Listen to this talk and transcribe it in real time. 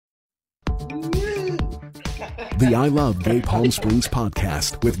The I Love Gay Palm Springs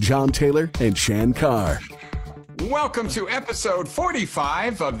podcast with John Taylor and Shan Carr. Welcome to episode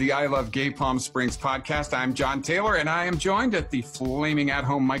 45 of the I Love Gay Palm Springs podcast. I'm John Taylor, and I am joined at the flaming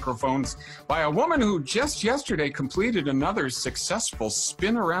at-home microphones by a woman who just yesterday completed another successful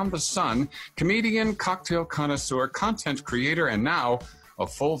spin around the sun, comedian, cocktail connoisseur, content creator, and now a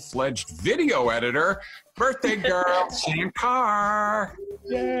full-fledged video editor, birthday girl, Shan Carr.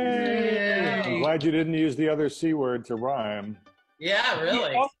 Yay! I'm glad you didn't use the other C word to rhyme. Yeah,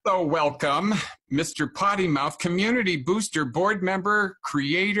 really. Also welcome Mr. Potty Mouth, community booster, board member,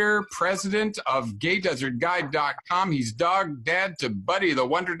 creator, president of GayDesertGuide.com. He's dog dad to Buddy the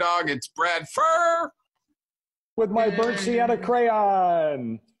Wonder Dog. It's Brad Furr. With my burnt sienna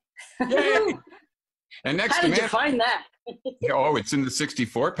crayon. Yay! And next How to did you man, find that? oh, it's in the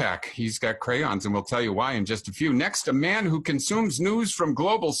 64 pack. He's got crayons, and we'll tell you why in just a few. Next, a man who consumes news from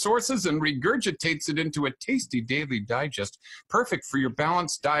global sources and regurgitates it into a tasty daily digest, perfect for your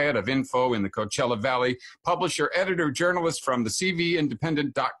balanced diet of info in the Coachella Valley. Publisher, editor, journalist from the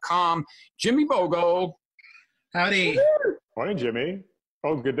CVindependent.com, Jimmy Bogle. Howdy. Morning, Jimmy.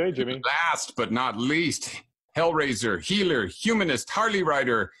 Oh, good day, Jimmy. Last but not least, Hellraiser, healer, humanist, Harley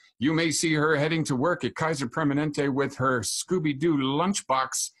rider. You may see her heading to work at Kaiser Permanente with her Scooby-Doo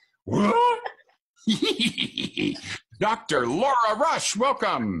lunchbox. Dr. Laura Rush,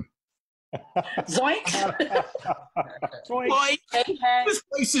 welcome. Zoink. Boy, Hey, hey. this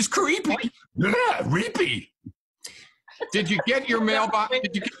place is creepy. Yeah, creepy. Did you get your mailbox?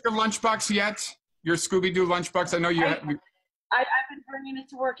 Did you get your lunchbox yet? Your Scooby-Doo lunchbox? I know you have. I've been bringing it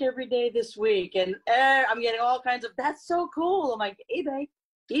to work every day this week, and I'm getting all kinds of, that's so cool. I'm like, eBay.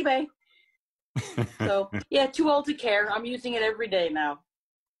 So, yeah, too old to care. I'm using it every day now.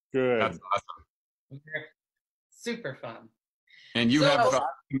 Good. That's awesome. Super fun. And you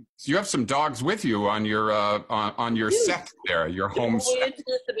have some dogs with you on your on your set there, your home We set.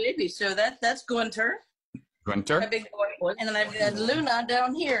 introduced the baby, so that's Gunter, my Gunter. big boy, and then I've got Luna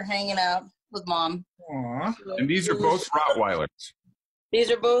down here hanging out with Mom. Aww. And these are both Rottweilers.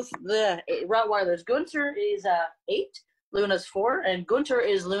 These are both the Rottweilers. Gunter is 8, Luna's 4, and Gunter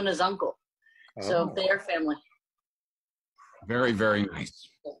is Luna's uncle. So they are family. Very, very nice.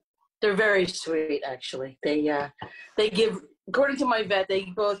 They're very sweet, actually. They give, according to my vet, they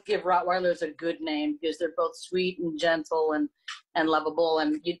both give Rottweilers a good name because they're both sweet and gentle and lovable,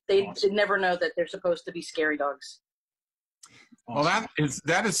 and they never know that they're supposed to be scary dogs. Well,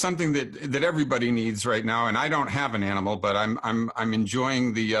 that is something that everybody needs right now. And I don't have an animal, but I'm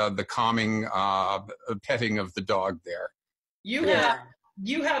enjoying the calming petting of the dog there. You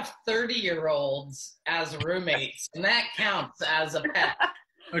have 30-year-olds as roommates, and that counts as a pet.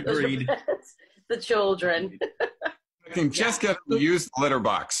 Agreed. The children. I can just get them to use the litter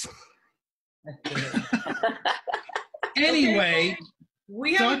box. Anyway,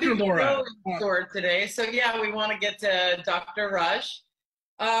 we have Dr. a big Laura store today, so yeah, we want to get to Dr. Rush.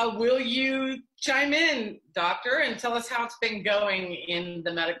 Will you chime in, Doctor, and tell us how it's been going in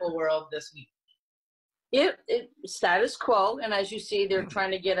the medical world this week? It status quo, and as you see, they're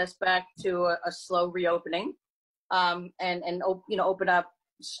trying to get us back to a slow reopening, and open up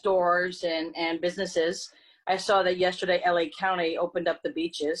stores and businesses. I saw that yesterday LA County opened up the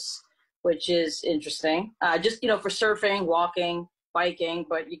beaches, which is interesting. Just for surfing, walking, biking,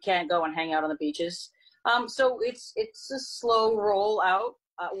 but you can't go and hang out on the beaches. So it's a slow roll out.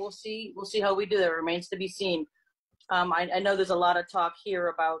 We'll see how we do. That remains to be seen. I know there's a lot of talk here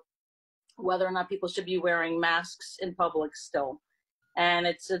about whether or not people should be wearing masks in public still, and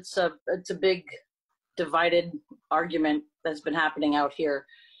it's a big divided argument that's been happening out here.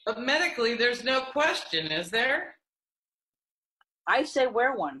 But medically, there's no question, is there? I say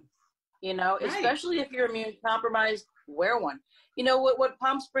wear one. Right. Especially if you're immune compromised, wear one. What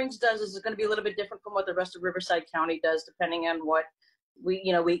Palm Springs does is going to be a little bit different from what the rest of Riverside County does, depending on what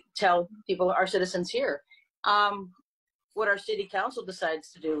we tell people, our citizens here. What our city council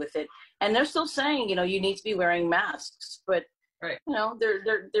decides to do with it. And they're still saying, you need to be wearing masks, but right.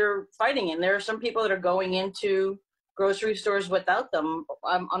 They're fighting. And there are some people that are going into grocery stores without them.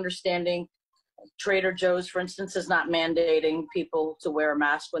 I'm understanding Trader Joe's, for instance, is not mandating people to wear a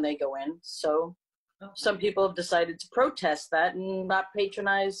mask when they go in. So some people have decided to protest that and not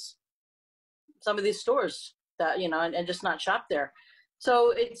patronize some of these stores that, and just not shop there.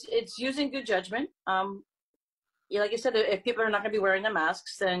 So it's using good judgment. Like I said, if people are not going to be wearing the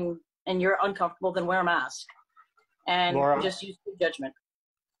masks, and you're uncomfortable, then wear a mask. And Laura, just use good judgment.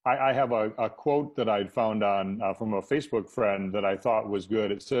 I have a quote that I'd found from a Facebook friend that I thought was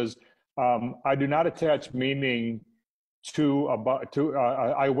good. It says, I do not attach meaning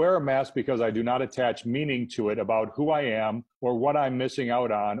I wear a mask because I do not attach meaning to it about who I am or what I'm missing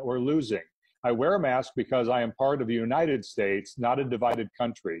out on or losing. I wear a mask because I am part of the United States, not a divided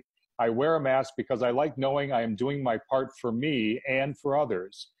country. I wear a mask because I like knowing I am doing my part for me and for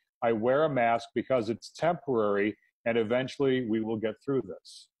others. I wear a mask because it's temporary and eventually we will get through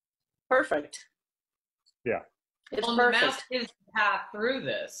this. Perfect. Yeah. It's well, perfect. the mask is the path through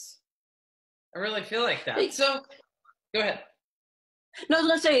this. I really feel like that. So, go ahead. No, I was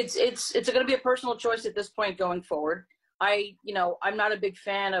gonna say it's going to be a personal choice at this point going forward. I'm not a big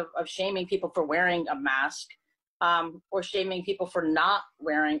fan of shaming people for wearing a mask, or shaming people for not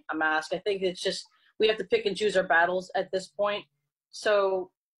wearing a mask. I think it's just we have to pick and choose our battles at this point.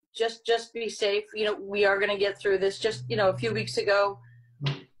 So just be safe. We are going to get through this. Just a few weeks ago,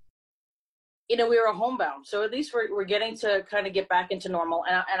 we were homebound, so at least we're getting to kind of get back into normal,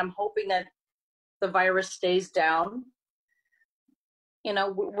 and I'm hoping that the virus stays down.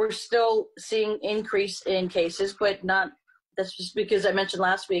 We're still seeing increase in cases, but not. That's just because I mentioned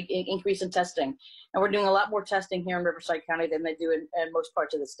last week increase in testing, and we're doing a lot more testing here in Riverside County than they do in most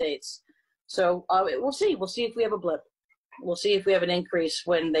parts of the states. So we'll see. We'll see if we have a blip. We'll see if we have an increase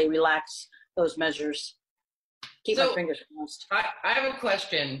when they relax those measures. Keep my fingers crossed. I have a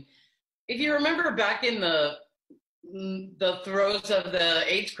question. If you remember back in the throes of the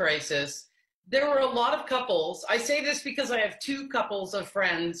AIDS crisis, there were a lot of couples. I say this because I have two couples of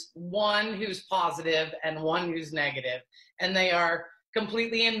friends, one who's positive and one who's negative, and they are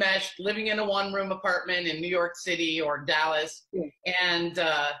completely enmeshed, living in a one-room apartment in New York City or Dallas. Yeah.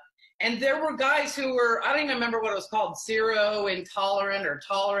 And there were guys who were, I don't even remember what it was called, sero-intolerant or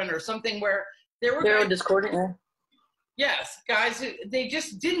tolerant or something, where there were guys, discordant. Yeah. Yes, guys who they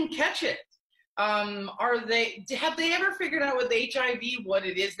just didn't catch it. Have they ever figured out with HIV what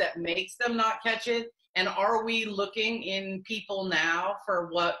it is that makes them not catch it? And are we looking in people now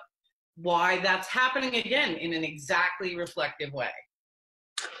for why that's happening again in an exactly reflective way?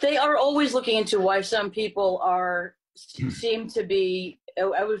 They are always looking into why some people seem to be,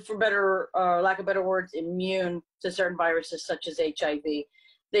 for better lack of better words, immune to certain viruses such as HIV.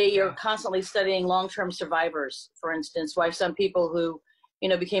 They are constantly studying long-term survivors, for instance, why some people who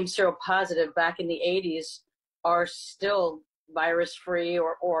became seropositive back in the 80s are still virus-free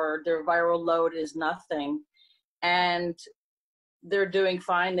or their viral load is nothing. And they're doing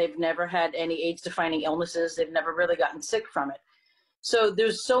fine. They've never had any AIDS-defining illnesses. They've never really gotten sick from it. So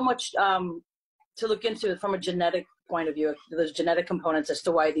there's so much to look into from a genetic point of view. There's genetic components as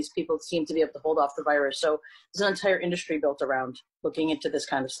to why these people seem to be able to hold off the virus. So there's an entire industry built around looking into this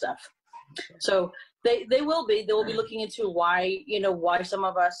kind of stuff. So they will be looking into why some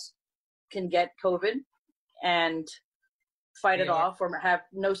of us can get COVID and fight it off, or have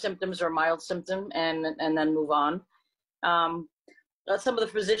no symptoms or mild symptom and then move on. Some of the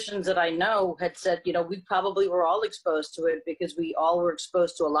physicians that I know had said, we probably were all exposed to it because we all were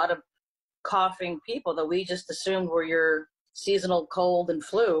exposed to a lot of coughing people that we just assumed were your seasonal cold and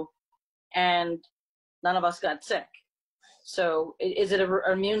flu, and none of us got sick. So is it an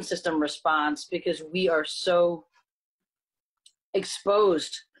immune system response because we are so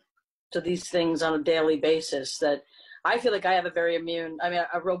exposed to these things on a daily basis that I feel like I have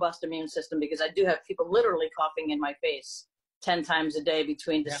a robust immune system, because I do have people literally coughing in my face 10 times a day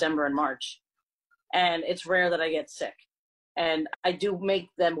between December and March. And it's rare that I get sick. And I do make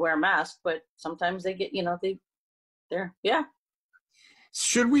them wear masks, but sometimes they get, yeah.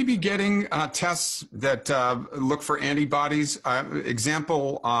 Should we be getting tests that look for antibodies?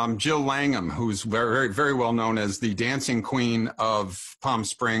 Example, Jill Langham, who's very, very well known as the dancing queen of Palm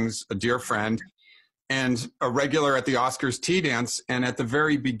Springs, a dear friend, and a regular at the Oscars tea dance. And at the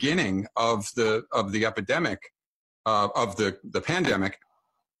very beginning of the epidemic, of the pandemic,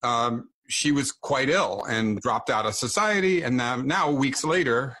 she was quite ill and dropped out of society. And now weeks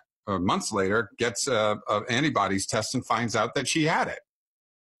later, or months later, gets a antibodies test and finds out that she had it.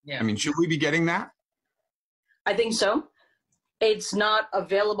 Yeah. I mean, should we be getting that? I think so. It's not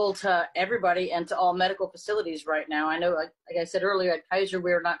available to everybody and to all medical facilities right now. I know, like I said earlier, at Kaiser,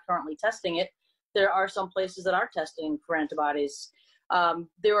 we're not currently testing it. There are some places that are testing for antibodies.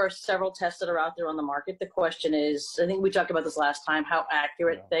 There are several tests that are out there on the market. The question is, I think we talked about this last time, how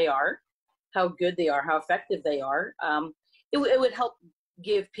accurate they are, how good they are, how effective they are. It would help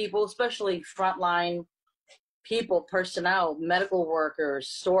give people, especially frontline people, personnel, medical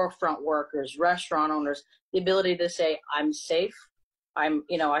workers, storefront workers, restaurant owners, the ability to say, I'm safe, I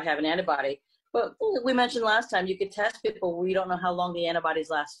have an antibody. But we mentioned last time, you could test people, we don't know how long the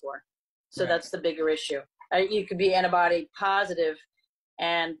antibodies last for. So that's the bigger issue. You could be antibody positive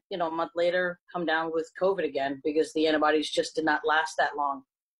and a month later come down with COVID again because the antibodies just did not last that long.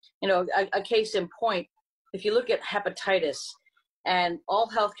 A case in point, if you look at hepatitis, and all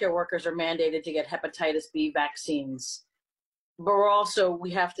healthcare workers are mandated to get hepatitis B vaccines, but we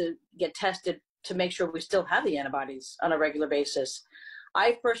have to get tested to make sure we still have the antibodies on a regular basis.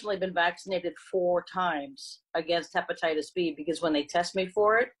 I've personally been vaccinated 4 times against hepatitis B because when they test me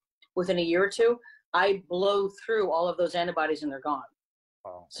for it, within a year or two, I blow through all of those antibodies and they're gone.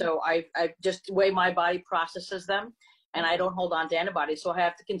 Wow. So I just the way my body processes them, and I don't hold on to antibodies, so I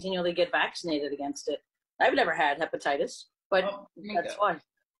have to continually get vaccinated against it. I've never had hepatitis, but that's why.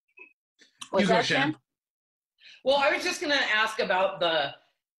 What's that, Shan? Well, I was just going to ask about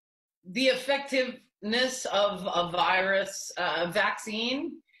the effectiveness of a virus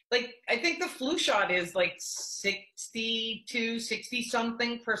vaccine. Like, I think the flu shot is like 60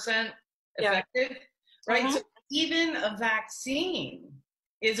 something percent effective, right? Mm-hmm. So even a vaccine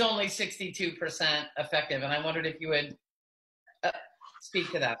is only 62% effective. And I wondered if you would speak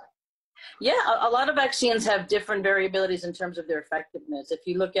to that. Yeah, a lot of vaccines have different variabilities in terms of their effectiveness. If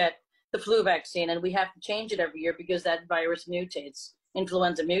you look at the flu vaccine, and we have to change it every year because that virus mutates,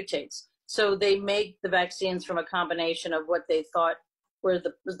 influenza mutates. So they make the vaccines from a combination of what they thought was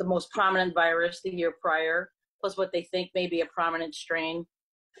the most prominent virus the year prior, plus what they think may be a prominent strain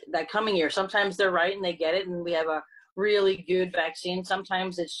that coming year. Sometimes they're right and they get it, and we have a really good vaccine.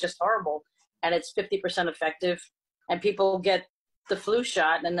 Sometimes it's just horrible, and it's 50% effective, and people get the flu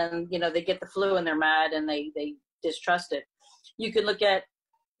shot, and then they get the flu and they're mad and they distrust it. You could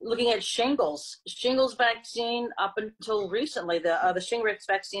looking at shingles vaccine. Up until recently, the Shingrix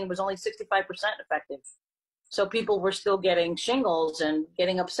vaccine was only 65% effective. So people were still getting shingles and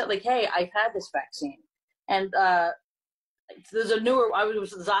getting upset, like, hey, I've had this vaccine. And there's a newer, it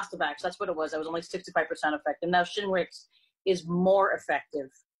was the Zostavax, that's what it was. That was only 65% effective. Now Shingrix is more effective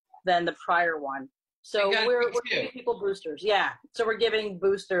than the prior one. So we're giving people boosters. Yeah. So we're giving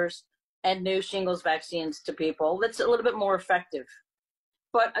boosters and new shingles vaccines to people. That's a little bit more effective.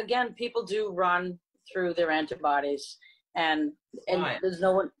 But again, people do run through their antibodies, and there's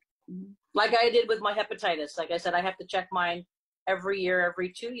no one, like I did with my hepatitis. Like I said, I have to check mine every year,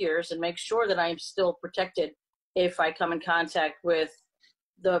 every 2 years, and make sure that I'm still protected if I come in contact with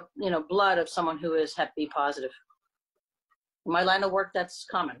the blood of someone who is Hep B positive. In my line of work, that's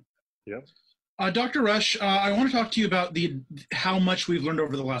common. Yep. Dr. Rush, I want to talk to you about how much we've learned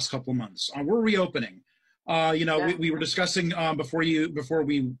over the last couple of months. We're reopening. We were discussing before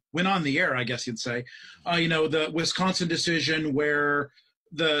we went on the air, I guess you'd say, the Wisconsin decision where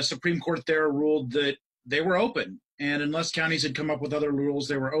the Supreme Court there ruled that they were open, and unless counties had come up with other rules,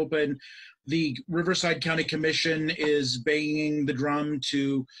 they were open. The Riverside County Commission is banging the drum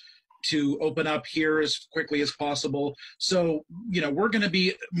to open up here as quickly as possible. So, we're going to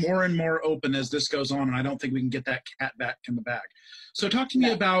be more and more open as this goes on, and I don't think we can get that cat back in the bag. So talk to me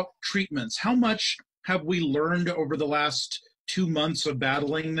about treatments. How much have we learned over the last 2 months of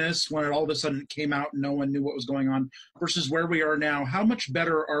battling this, when it all of a sudden came out and no one knew what was going on, versus where we are now? How much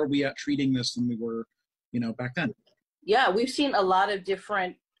better are we at treating this than we were, back then? Yeah, we've seen a lot of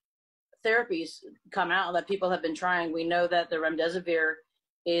different therapies come out that people have been trying. We know that the remdesivir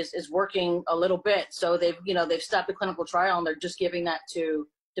is working a little bit. So they've stopped the clinical trial and they're just giving that to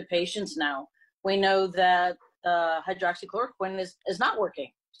patients now. We know that hydroxychloroquine is not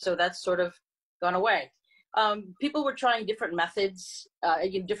working. So that's sort of gone away. People were trying different methods.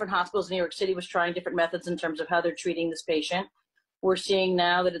 Different hospitals in New York City was trying different methods in terms of how they're treating this patient. We're seeing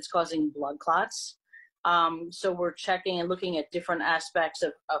now that it's causing blood clots. So we're checking and looking at different aspects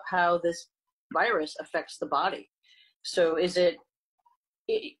of how this virus affects the body. So is it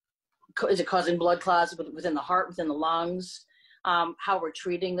causing blood clots within the heart, within the lungs? How we're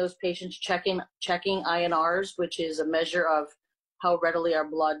treating those patients, checking INRs, which is a measure of how readily our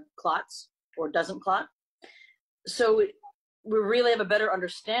blood clots or doesn't clot. So we really have a better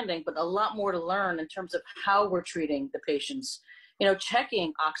understanding, but a lot more to learn in terms of how we're treating the patients.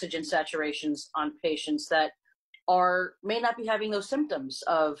 Checking oxygen saturations on patients that may not be having those symptoms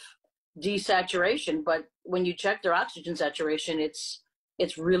of desaturation, but when you check their oxygen saturation, it's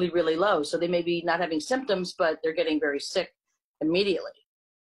really, really low. So they may be not having symptoms, but they're getting very sick immediately.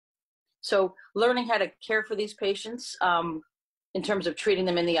 So learning how to care for these patients in terms of treating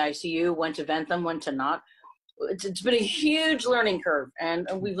them in the ICU, when to vent them, when to not. It's been a huge learning curve, and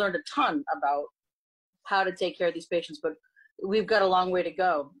we've learned a ton about how to take care of these patients, but we've got a long way to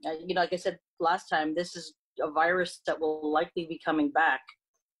go. Like I said last time, this is a virus that will likely be coming back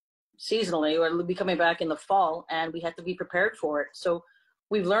seasonally, or it'll be coming back in the fall, and we have to be prepared for it. So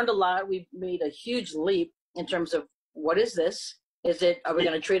we've learned a lot. We've made a huge leap in terms of what is this, Are we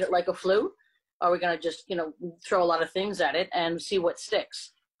going to treat it like a flu? Are we going to just, throw a lot of things at it and see what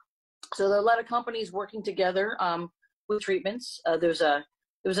sticks? So there are a lot of companies working together with treatments. There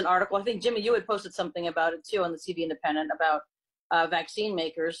was an article, I think, Jimmy, you had posted something about it too on the CV Independent about vaccine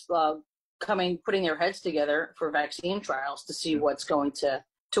makers putting their heads together for vaccine trials to see what's going to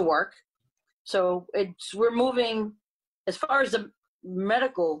work. So we're moving, as far as the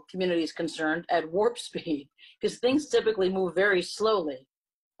medical community is concerned, at warp speed, because things typically move very slowly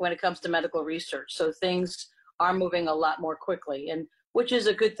when it comes to medical research. So things are moving a lot more quickly, and which is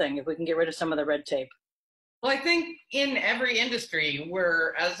a good thing if we can get rid of some of the red tape. Well, I think in every industry,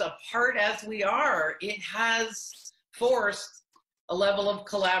 where as apart as we are, it has forced a level of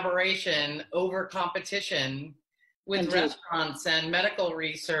collaboration over competition with Indeed. Restaurants and medical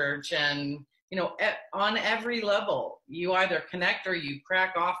research, and on every level, you either connect or you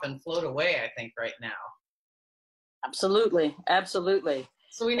crack off and float away, I think, right now. Absolutely.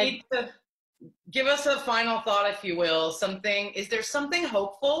 So we need to give us a final thought, if you will. Is there something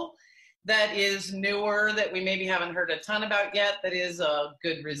hopeful that is newer that we maybe haven't heard a ton about yet, that is a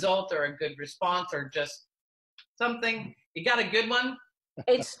good result or a good response, or just something? You got a good one?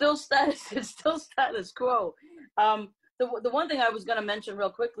 It's still status quo. The one thing I was going to mention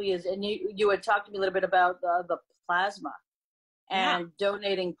real quickly is, and you had talked to me a little bit about the plasma and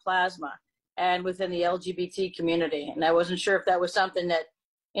donating plasma, and within the LGBT community. And I wasn't sure if that was something that,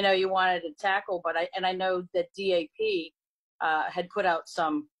 you wanted to tackle, but I know that DAP had put out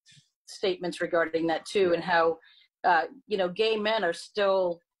some statements regarding that too, and how, gay men are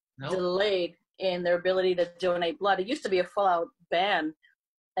still delayed in their ability to donate blood. It used to be a full out ban,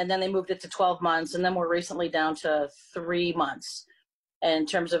 and then they moved it to 12 months, and then we're recently down to 3 months in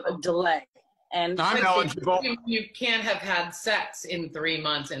terms of a delay. And I'm eligible. You can't have had sex in 3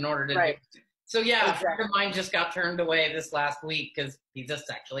 months in order to do it. So yeah, Exactly. a friend of mine just got turned away this last week because he's a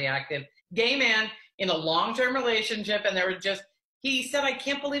sexually active gay man in a long-term relationship, and he said, I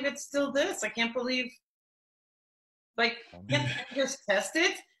can't believe it's still this. I can't believe, can't I just test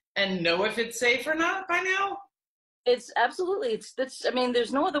it and know if it's safe or not by now? It's absolutely,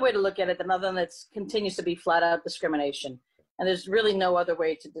 there's no other way to look at it than other than it continues to be flat out discrimination. And there's really no other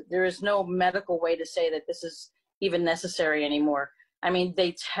way there is no medical way to say that this is even necessary anymore.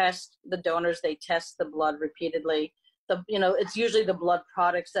 They test the donors, they test the blood repeatedly. It's usually the blood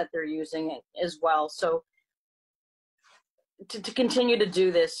products that they're using as well. So to continue to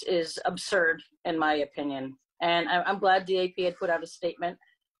do this is absurd, in my opinion. And I'm glad DAP had put out a statement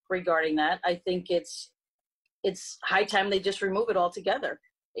regarding that. I think it's high time they just remove it altogether.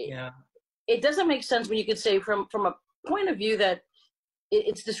 Yeah. It doesn't make sense when you could say from a point of view that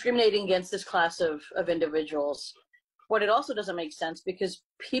it's discriminating against this class of individuals. But it also doesn't make sense because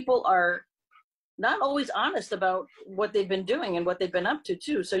people are not always honest about what they've been doing and what they've been up to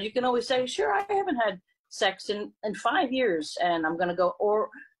too. So you can always say, sure, I haven't had sex in 5 years and I'm going to go, or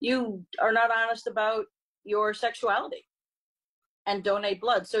you are not honest about your sexuality and donate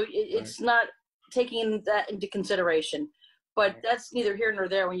blood. So it's not taking that into consideration. But that's neither here nor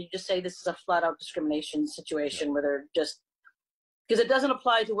there when you just say this is a flat out discrimination situation where they're just, because it doesn't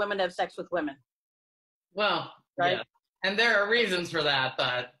apply to women to have sex with women. Well, right. Yeah. And there are reasons for that,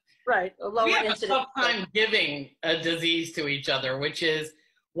 but right. We have a tough time giving a disease to each other, which is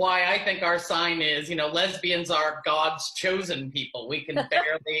why I think our sign is, lesbians are God's chosen people. We can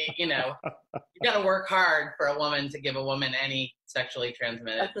barely, you got to work hard for a woman to give a woman any sexually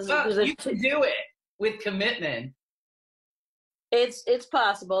transmitted. But you can do it with commitment. It's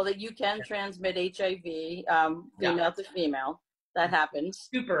possible that you can transmit HIV, female to female. That happens.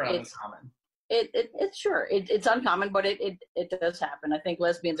 Super uncommon. It's uncommon, but it does happen. I think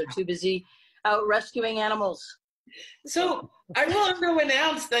lesbians are too busy out rescuing animals. So I want to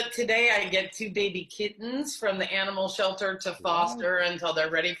announce that today I get 2 baby kittens from the animal shelter to foster until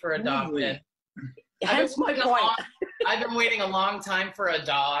they're ready for adoption. Hence my point. I've been waiting a long time for a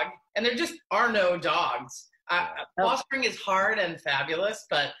dog, and there just are no dogs. Fostering is hard and fabulous,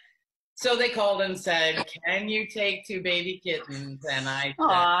 but so they called and said, can you take 2 baby kittens? And I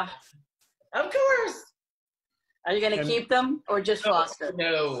said, of course. Are you going to keep them or just foster?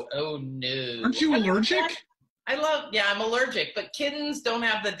 No. Oh, no. Aren't you allergic? I'm allergic, but kittens don't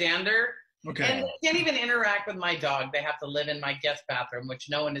have the dander. Okay. And they can't even interact with my dog. They have to live in my guest bathroom, which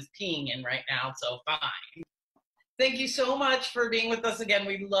no one is peeing in right now, so fine. Thank you so much for being with us again.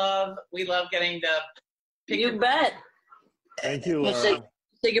 We love getting to pick You bet. Thank you, Laura.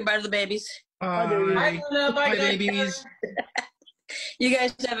 Say goodbye to the babies. Bye, Luna. Bye, babies. You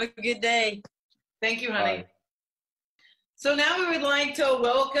guys have a good day. Thank you, honey. Bye. So now we would like to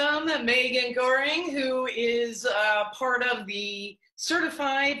welcome Megan Goring, who is part of the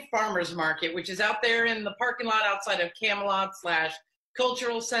Certified Farmers Market, which is out there in the parking lot outside of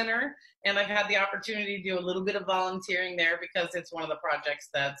Camelot/Cultural Center. And I've had the opportunity to do a little bit of volunteering there because it's one of the projects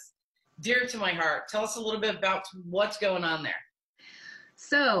that's dear to my heart. Tell us a little bit about what's going on there.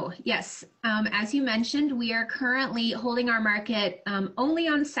 So yes, as you mentioned, we are currently holding our market only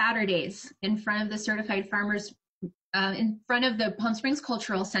on Saturdays in front of the Certified Farmers, in front of the Palm Springs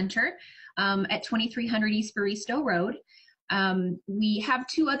Cultural Center at 2300 East Baristo Road. We have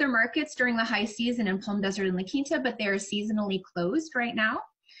 2 other markets during the high season in Palm Desert and La Quinta, but they are seasonally closed right now.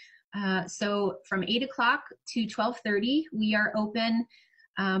 So from 8 o'clock to 12:30, we are open,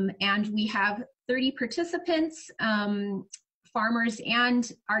 and we have 30 participants, farmers and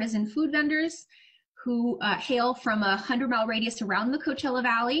artisan food vendors who hail from a 100-mile radius around the Coachella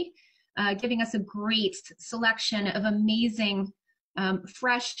Valley, giving us a great selection of amazing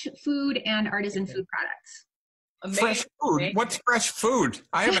fresh food and artisan food products. Amazing. Fresh food? What's fresh food?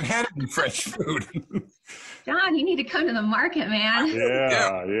 I haven't had any fresh food. John, you need to come to the market, man.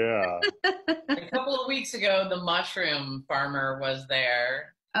 Yeah. A couple of weeks ago, the mushroom farmer was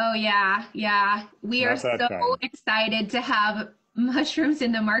there. Oh, yeah. We are so excited to have mushrooms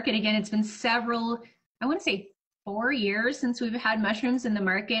in the market again. It's been I want to say 4 years since we've had mushrooms in the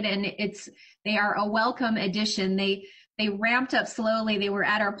market, and they are a welcome addition. They ramped up slowly. They were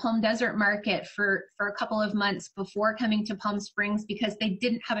at our Palm Desert market for a couple of months before coming to Palm Springs because they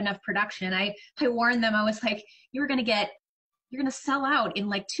didn't have enough production. I warned them. I was like, you're going to sell out in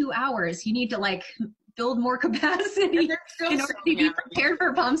like 2 hours. You need to like build more capacity in order to be prepared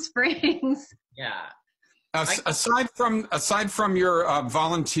for Palm Springs. Yeah. Aside from your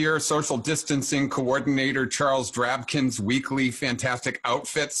volunteer social distancing coordinator, Charles Drabkin's weekly fantastic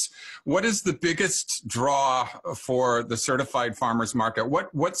outfits, what is the biggest draw for the Certified Farmers Market?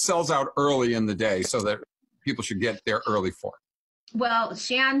 What sells out early in the day so that people should get there early for? Well,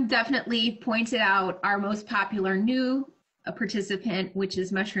 Shan definitely pointed out our most popular new participant, which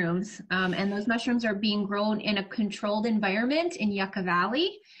is mushrooms. And those mushrooms are being grown in a controlled environment in Yucca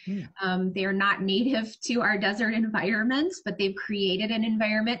Valley. They are not native to our desert environments, but they've created an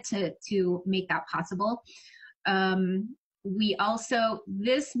environment to make that possible. We also,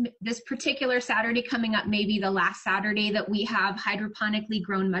 this particular Saturday coming up, maybe the last Saturday, that we have hydroponically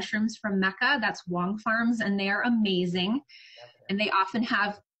grown mushrooms from Mecca. That's Wong Farms, and they are amazing. And they often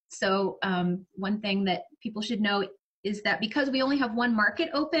have, one thing that people should know is that because we only have one market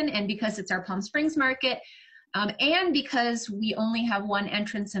open, and because it's our Palm Springs market, and because we only have one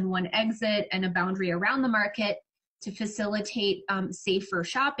entrance and one exit and a boundary around the market to facilitate safer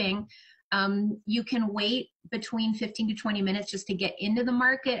shopping, you can wait between 15 to 20 minutes just to get into the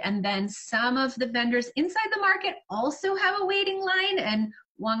market. And then some of the vendors inside the market also have a waiting line, and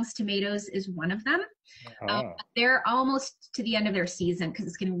Wong's Tomatoes is one of them. They're almost to the end of their season because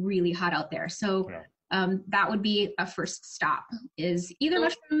it's getting really hot out there. So that would be a first stop, is either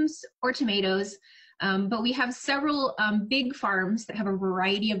mushrooms or tomatoes. But we have several big farms that have a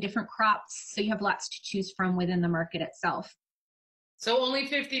variety of different crops, so you have lots to choose from within the market itself. So only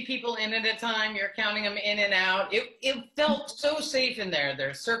 50 people in at a time. You're counting them in and out. It felt so safe in there.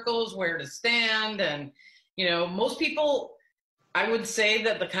 There's circles where to stand, and most people, I would say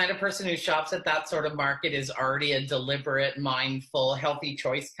that the kind of person who shops at that sort of market is already a deliberate, mindful, healthy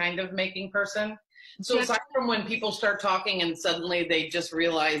choice kind of making person. So aside from when people start talking and suddenly they just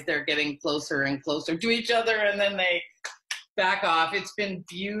realize they're getting closer and closer to each other and then they back off, it's been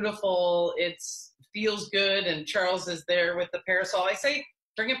beautiful. It feels good. And Charles is there with the parasol. I say,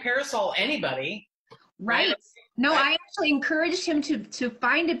 bring a parasol, anybody. Right. No, I actually encouraged him to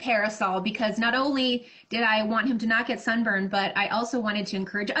find a parasol because not only did I want him to not get sunburned, but I also wanted to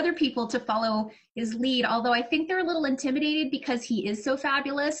encourage other people to follow his lead. Although I think they're a little intimidated because he is so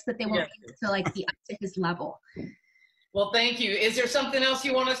fabulous that they won't be able to be up to his level. Well, thank you. Is there something else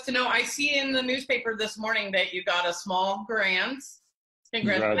you want us to know? I see in the newspaper this morning that you got a small grant.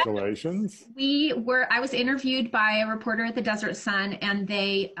 Congratulations. I was interviewed by a reporter at the Desert Sun, and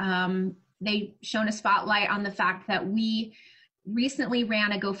they shone a spotlight on the fact that we recently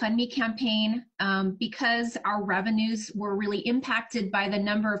ran a GoFundMe campaign because our revenues were really impacted by the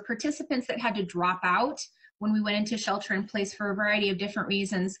number of participants that had to drop out when we went into shelter in place for a variety of different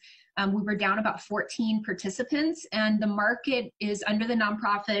reasons. We were down about 14 participants, and the market is under the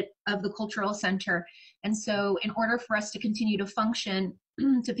nonprofit of the Cultural Center. And so in order for us to continue to function,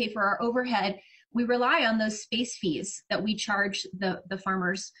 to pay for our overhead, we rely on those space fees that we charge the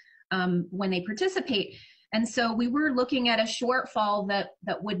farmers when they participate. And so we were looking at a shortfall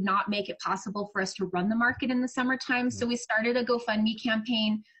that would not make it possible for us to run the market in the summertime. So we started a GoFundMe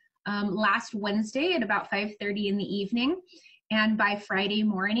campaign last Wednesday at about 5:30 in the evening. And by Friday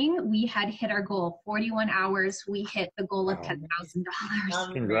morning, we had hit our goal. 41 hours, we hit the goal of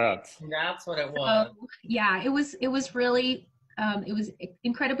 $10,000. Congrats. That's what it was. So, yeah, it was really, it was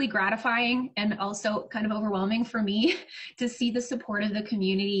incredibly gratifying and also kind of overwhelming for me to see the support of the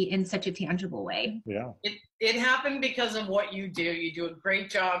community in such a tangible way. Yeah. It happened because of what you do. You do a great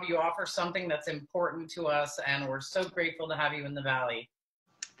job. You offer something that's important to us, and we're so grateful to have you in the Valley.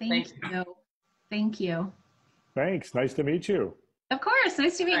 Thank you. Thank you. Thanks. Nice to meet you. Of course.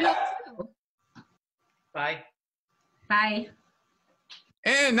 Nice to meet you too. Bye. Bye.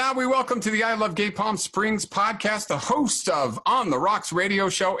 And now we welcome to the I Love Gay Palm Springs podcast, the host of On the Rocks radio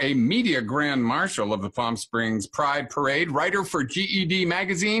show, a media grand marshal of the Palm Springs Pride Parade, writer for GED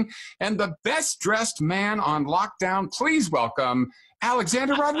Magazine, and the best dressed man on lockdown. Please welcome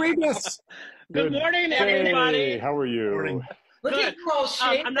Alexander Rodriguez. Good morning, everybody. Hey, how are you? Morning. Look at you all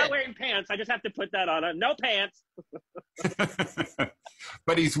shaking. I'm not wearing pants. I just have to put that on. No pants.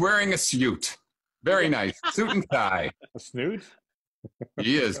 But he's wearing a suit. Very nice. Suit and tie. A snoot?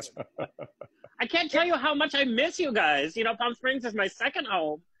 He is. I can't tell you how much I miss you guys. You know, Palm Springs is my second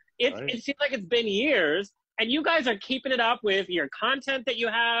home. It seems like it's been years, and you guys are keeping it up with your content that you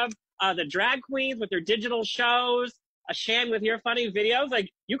have, the drag queens with their digital shows, Shan with your funny videos.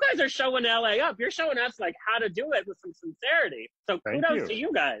 Like, you guys are showing LA up. You're showing us, like, how to do it with some sincerity. So kudos to you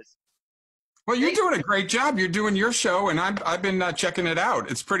guys. Well, you're doing a great job. You're doing your show, and I've been checking it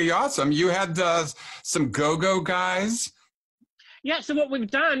out. It's pretty awesome. You had some go-go guys. Yeah, so what we've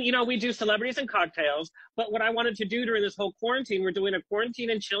done, you know, we do celebrities and cocktails, but what I wanted to do during this whole quarantine, we're doing a quarantine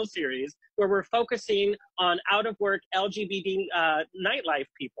and chill series where we're focusing on out-of-work LGBT nightlife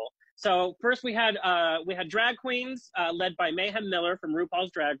people. So first we had drag queens led by Mayhem Miller from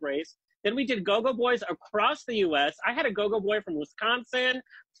RuPaul's Drag Race. Then we did go-go boys across the U.S. I had a go-go boy from Wisconsin,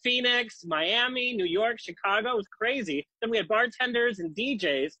 Phoenix, Miami, New York, Chicago. It was crazy. Then we had bartenders and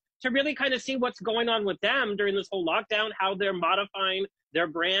DJs to really kind of see what's going on with them during this whole lockdown, how they're modifying their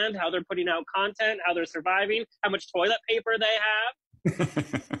brand, how they're putting out content, how they're surviving, how much toilet paper they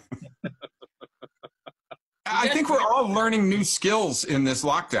have. I think we're all learning new skills in this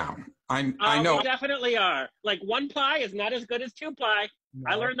lockdown. I know. We definitely are. Like, one ply is not as good as two ply. No.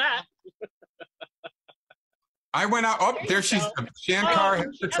 I learned that. I went out. Oh, there she's. Shankar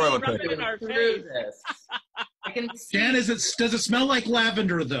has the toilet paper. Shan, does it smell like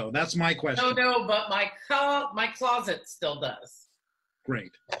lavender though? That's my question. No, but my closet still does.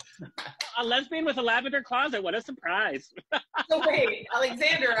 Great. A lesbian with a lavender closet. What a surprise. So wait,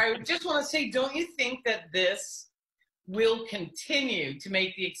 Alexander, I just want to say, don't you think that this will continue to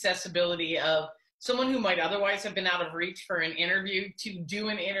make the accessibility of someone who might otherwise have been out of reach for an interview to do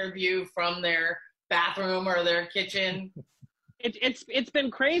an interview from their bathroom or their kitchen? It's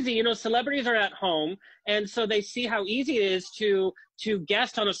been crazy. You know, celebrities are at home, and so they see how easy it is to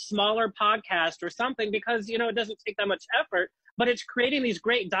guest on a smaller podcast or something because, you know, it doesn't take that much effort, but it's creating these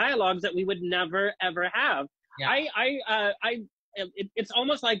great dialogues that we would never, ever have. Yeah. It's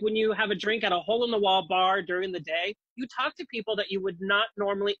almost like when you have a drink at a hole-in-the-wall bar during the day, you talk to people that you would not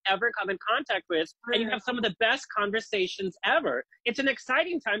normally ever come in contact with, and you have some of the best conversations ever. It's an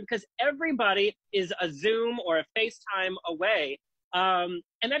exciting time because everybody is a Zoom or a FaceTime away. And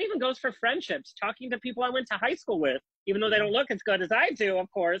that even goes for friendships, talking to people I went to high school with, even though they don't look as good as I do,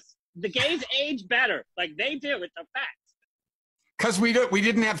 of course. The gays age better, like they do. It's a fact. Because we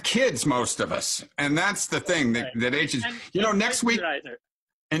didn't have kids, most of us, and that's the thing that ages. You know, next week on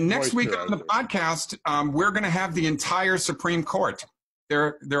the podcast, we're going to have the entire Supreme Court.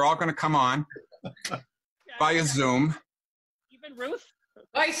 They're all going to come on via Zoom. Even Ruth.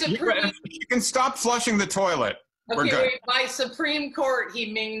 By Supreme. You can stop flushing the toilet. We're good. Wait, by Supreme Court,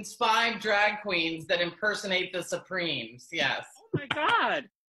 he means 5 drag queens that impersonate the Supremes. Yes. Oh my God.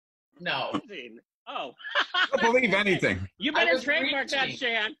 No. Oh. I don't believe anything. You better trademark that,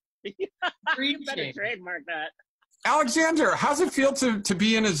 Shan. You better trademark that. Alexander, how's it feel to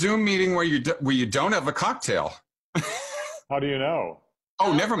be in a Zoom meeting where you don't have a cocktail? How do you know?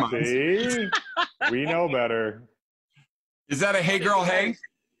 Oh, never mind. See? We know better. Is that a hey girl hey?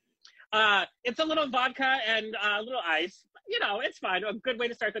 It's a little vodka and a little ice. You know, it's fine. A good way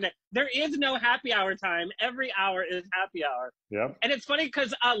to start the day. There is no happy hour time. Every hour is happy hour. Yep. And it's funny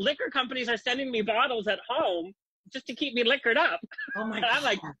because liquor companies are sending me bottles at home just to keep me liquored up. Oh my God. I'm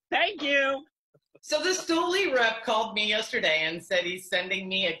like, thank you. So the Stoli rep called me yesterday and said he's sending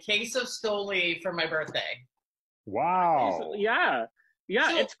me a case of Stoli for my birthday. Wow. Yeah. Yeah,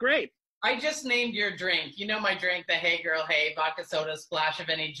 so, it's great. I just named your drink. You know my drink, the Hey Girl Hey vodka soda splash of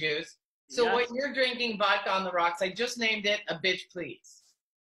any juice. So Yes. what you're drinking, vodka on the rocks, I just named it a bitch please.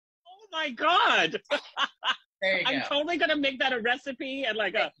 Oh my God. There you go. I'm totally going to make that a recipe and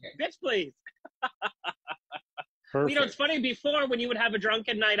like a bitch please. Perfect. You know, it's funny before when you would have a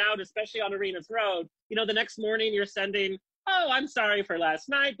drunken night out, especially on Arenas Road, you know, the next morning you're sending, oh, I'm sorry for last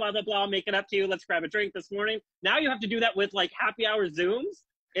night, blah, blah, blah, make it up to you. Let's grab a drink this morning. Now you have to do that with like happy hour Zooms.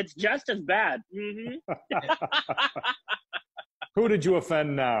 It's just as bad. Who did you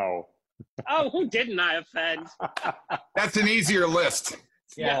offend now? Oh, who didn't I offend? That's an easier list.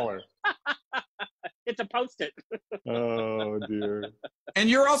 Smaller. It's a Post-it. Oh, dear. And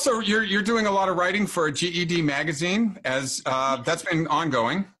you're also you're doing a lot of writing for a GED magazine, as that's been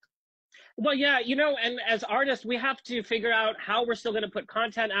ongoing. Well, yeah, you know, and as artists, we have to figure out how we're still going to put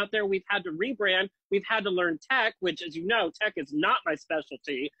content out there. We've had to rebrand. We've had to learn tech, which, as you know, tech is not my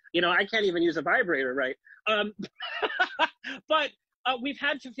specialty. You know, I can't even use a vibrator, right? But we've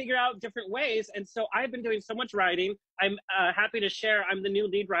had to figure out different ways. And so I've been doing so much writing. I'm happy to share I'm the new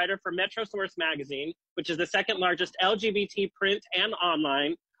lead writer for Metro Source magazine, which is the second largest LGBT print and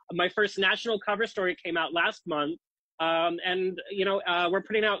online. My first national cover story came out last month. And, you know, we're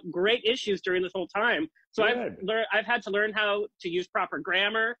putting out great issues during this whole time. So I've had to learn how to use proper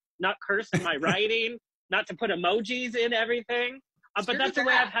grammar, not curse in my writing, not to put emojis in everything. But that's the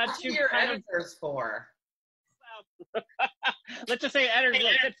way I've had to your kind editors for. Let's just say editors.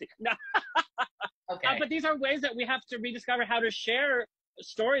 No. Okay. But these are ways that we have to rediscover how to share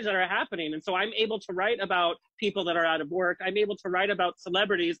stories that are happening. And so I'm able to write about people that are out of work. I'm able to write about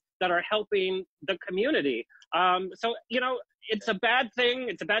celebrities that are helping the community. So, you know, it's a bad thing.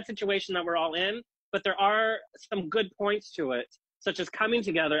 It's a bad situation that we're all in, but there are some good points to it, such as coming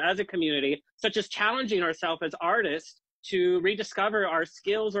together as a community, such as challenging ourselves as artists to rediscover our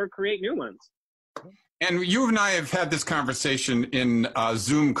skills or create new ones. And you and I have had this conversation in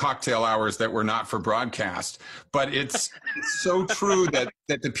Zoom cocktail hours that were not for broadcast, but it's so true that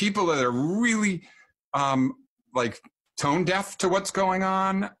the people that are really like tone deaf to what's going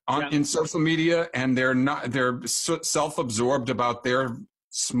on in social media, and they're self-absorbed about their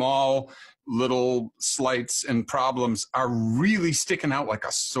small little slights and problems, are really sticking out like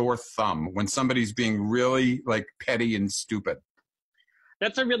a sore thumb when somebody's being really like petty and stupid.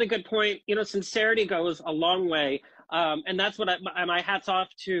 That's a really good point. You know, sincerity goes a long way. And that's what my hat's off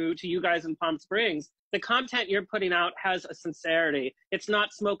to you guys in Palm Springs. The content you're putting out has a sincerity. It's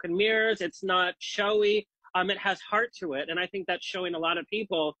not smoke and mirrors. It's not showy. It has heart to it. And I think that's showing a lot of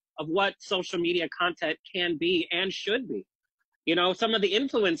people of what social media content can be and should be. You know, some of the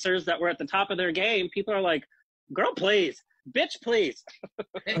influencers that were at the top of their game, people are like, girl, please. Bitch, please.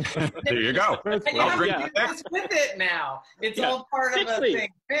 There you go. And you have to do this with it now. It's all part of a thing.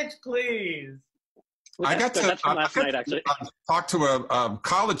 Bitch, please. I got to talk to a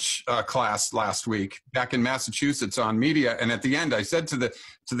college class last week back in Massachusetts on media, and at the end, I said to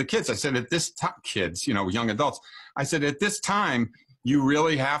the kids, I said, at this time, kids, you know, young adults, I said, at this time, you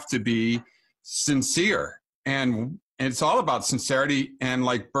really have to be sincere, and it's all about sincerity. And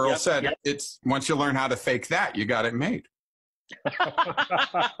like Burl said, it's once you learn how to fake that, you got it made.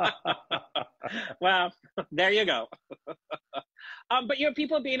 Well, there you go. But you know,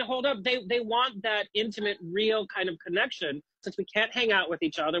 people being holed up, they want that intimate, real kind of connection. Since we can't hang out with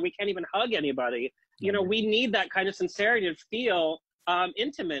each other, we can't even hug anybody. You know, we need that kind of sincerity to feel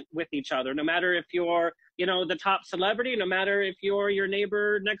intimate with each other, no matter if you're, you know, the top celebrity, no matter if you're your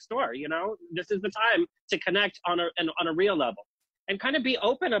neighbor next door. You know, this is the time to connect on a real level. And kind of be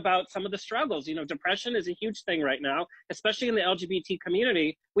open about some of the struggles. You know, depression is a huge thing right now, especially in the LGBT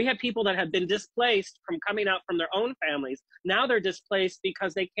community. We have people that have been displaced from coming out from their own families. Now they're displaced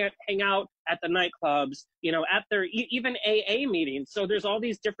because they can't hang out at the nightclubs, you know, at their even AA meetings. So there's all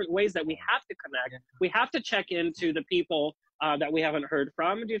these different ways that we have to connect. We have to check into the people that we haven't heard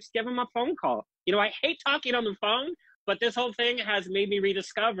from and just give them a phone call. You know, I hate talking on the phone, but this whole thing has made me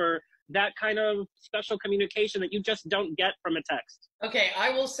rediscover that kind of special communication that you just don't get from a text. Okay,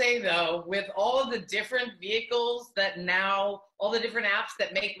 I will say though, with all of the different vehicles that now, all the different apps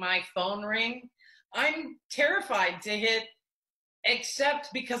that make my phone ring, I'm terrified to hit accept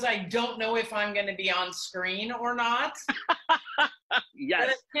because I don't know if I'm going to be on screen or not.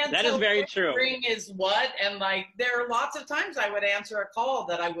 Yes, that is very true. Ring is what? And like, there are lots of times I would answer a call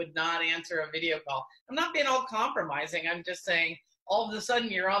that I would not answer a video call. I'm not being all compromising. I'm just saying, all of a sudden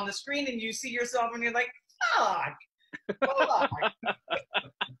you're on the screen and you see yourself and you're like, fuck.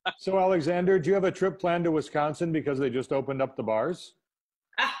 So Alexander, do you have a trip planned to Wisconsin because they just opened up the bars?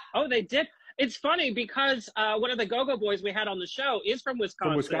 Oh, they did. It's funny because one of the Go-Go Boys we had on the show is from Wisconsin.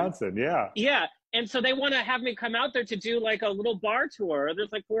 From Wisconsin, yeah. Yeah, and so they want to have me come out there to do like a little bar tour.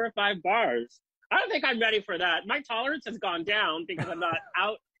 There's like 4 or 5 bars. I don't think I'm ready for that. My tolerance has gone down because I'm not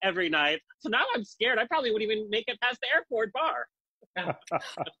out every night. So now I'm scared. I probably wouldn't even make it past the airport bar.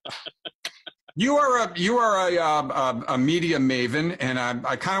 You are a media maven, and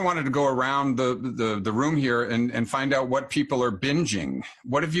I kind of wanted to go around the room here and find out what people are binging.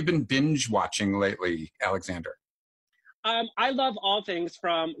 What have you been binge watching lately, Alexander? I love all things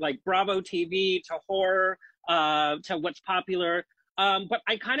from like Bravo TV to horror to what's popular. But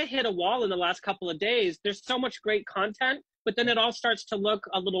I kind of hit a wall in the last couple of days. There's so much great content, but then it all starts to look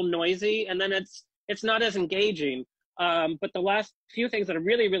a little noisy, and then it's not as engaging. But the last few things that I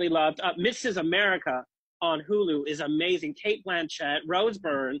really, really loved, Mrs. America on Hulu is amazing. Cate Blanchett, Rose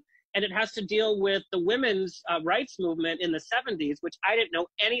Byrne, and it has to deal with the women's rights movement in the 70s, which I didn't know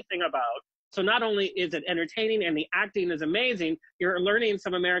anything about. So not only is it entertaining and the acting is amazing, you're learning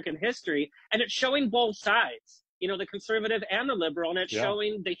some American history, and it's showing both sides, you know, the conservative and the liberal, and it's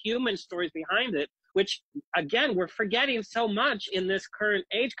showing the human stories behind it, which, again, we're forgetting so much in this current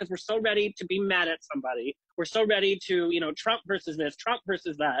age because we're so ready to be mad at somebody. We're so ready to, you know, Trump versus this, Trump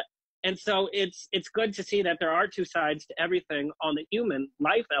versus that. And so it's good to see that there are 2 sides to everything on the human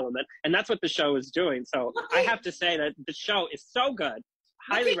life element, and that's what the show is doing. So I have to say that the show is so good.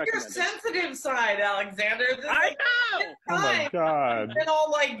 Highly recommend it. Your sensitive side, Alexander. I know. Oh my God. And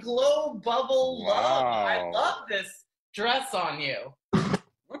all like glow bubble Wow. love. I love this dress on you.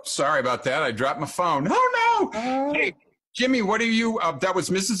 Oops, sorry about that. I dropped my phone. Oh no! Hey, Jimmy, what are you? That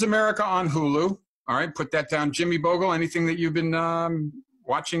was Mrs. America on Hulu. All right, put that down. Jimmy Bogle, anything that you've been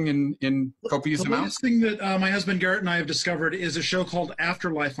watching in copious amounts? The latest thing that my husband Garrett and I have discovered is a show called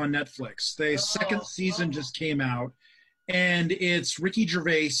Afterlife on Netflix. The second season just came out, and it's Ricky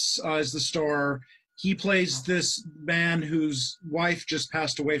Gervais as the star. He plays this man whose wife just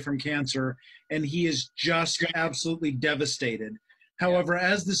passed away from cancer, and he is just absolutely devastated. However,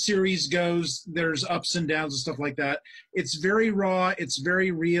 as the series goes, there's ups and downs and stuff like that. It's very raw. It's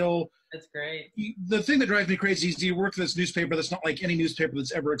very real. That's great. The thing that drives me crazy is you work for this newspaper that's not like any newspaper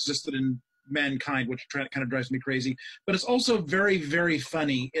that's ever existed in mankind, which kind of drives me crazy. But it's also very, very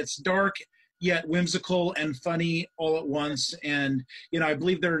funny. It's dark, yet whimsical and funny all at once. And, you know, I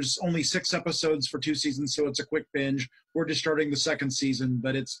believe there's only 6 episodes for 2 seasons, so it's a quick binge. We're just starting the 2nd season,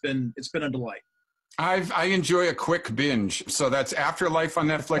 but it's been a delight. I enjoy a quick binge. So that's Afterlife on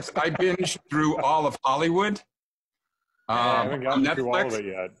Netflix. I binged through all of Hollywood. I haven't gotten through all of it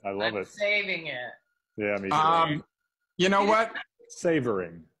yet. I love it. Saving it. Yeah, me too. You know what?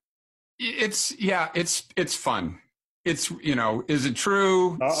 Savoring. It's fun. It's, you know, is it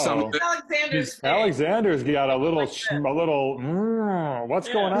true? Alexander's got a little, what's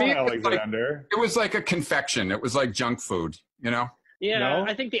going on, Alexander? It was like a confection. It was like junk food, you know? Yeah, No?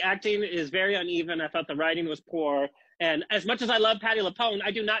 I think the acting is very uneven. I thought the writing was poor. And as much as I love Patti LuPone,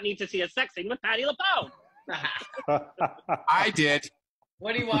 I do not need to see a sex scene with Patti LuPone. I did.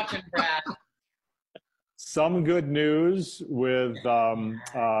 What are you watching, Brad? Some good news with Krakowski.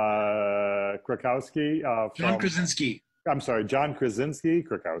 John Krasinski. I'm sorry, John Krasinski.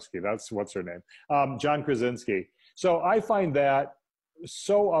 Krakowski, that's what's her name. John Krasinski. So I find that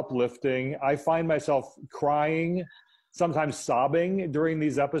so uplifting. I find myself crying, sometimes sobbing during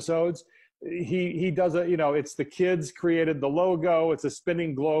these episodes. He does it's the kids created the logo. It's a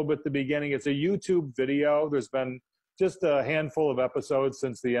spinning globe at the beginning. It's a YouTube video. There's been just a handful of episodes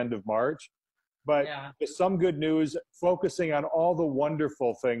since the end of March. But there's some good news, focusing on all the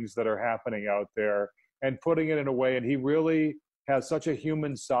wonderful things that are happening out there and putting it in a way. And he really has such a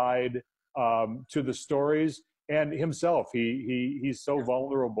human side to the stories and himself. He's so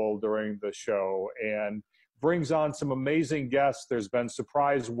vulnerable during the show and brings on some amazing guests. There's been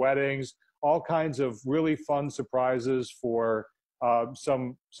surprise weddings, all kinds of really fun surprises for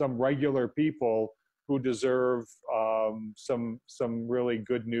some regular people who deserve some really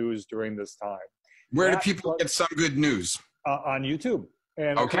good news during this time. Where do people get some good news? On YouTube.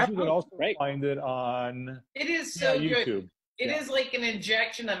 And you can also find it on It is so YouTube. good. It is like an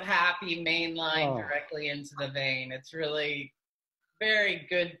injection of happy mainline directly into the vein. It's really very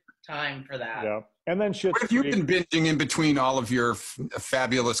good time for that. Yeah. And then what have you been binging in between all of your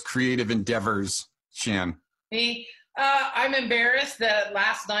fabulous creative endeavors, Shan? Me? I'm embarrassed that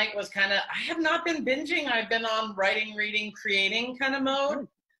last night was I have not been binging. I've been on writing, reading, creating kind of mode.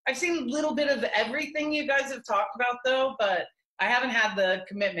 I've seen a little bit of everything you guys have talked about though, but I haven't had the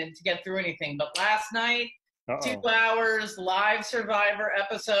commitment to get through anything. But last night, 2 hours, live Survivor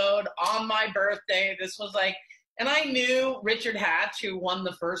episode on my birthday. This was like And I knew Richard Hatch, who won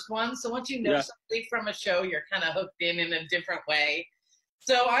the first one. So once you know somebody from a show, you're kind of hooked in a different way.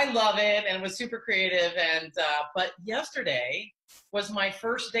 So I love it, and it was super creative. And but yesterday was my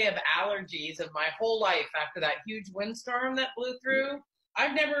first day of allergies of my whole life after that huge windstorm that blew through.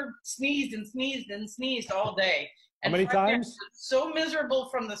 I've never sneezed and sneezed and sneezed all day. And how many times? So miserable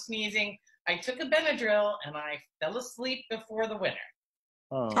from the sneezing. I took a Benadryl and I fell asleep before the winter.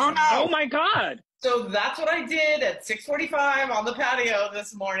 Oh no! Oh my God! So that's what I did at 6:45 on the patio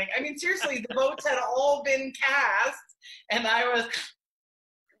this morning. I mean, seriously, the votes had all been cast, and I was.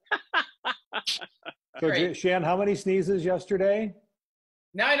 So, Shan, how many sneezes yesterday?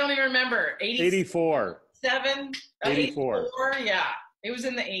 No, I don't even remember. 84. 84. Yeah, it was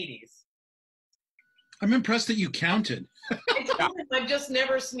in the 80s. I'm impressed that you counted. I've just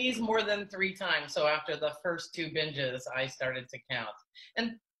never sneezed more than 3 times. So after the first 2 binges, I started to count.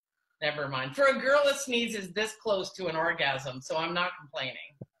 And never mind. For a girl that sneezes this close to an orgasm, so I'm not complaining.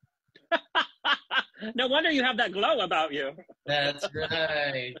 No wonder you have that glow about you. That's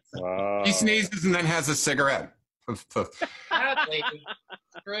right. Wow. He sneezes and then has a cigarette. Sadly,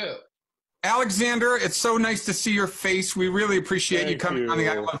 true. Alexander, it's so nice to see your face. We really appreciate you coming on the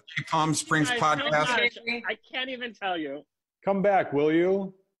I Love Gay Palm Springs podcast. I can't even tell you. Come back, will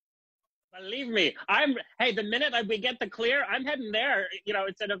you? Believe me, hey, the minute we get the clear, I'm heading there,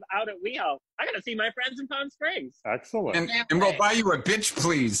 instead of out at WeHo. I got to see my friends in Palm Springs. Excellent. And we'll buy you a bitch,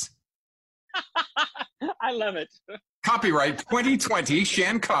 please. I love it. Copyright 2020,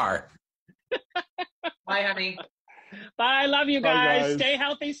 Shan Carr. Bye, honey. Bye. Love you guys. Bye, guys. Stay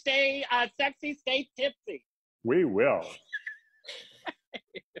healthy, stay sexy, stay tipsy. We will.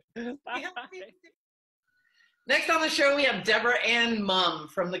 Bye. Next on the show, we have Deborah Ann Mumm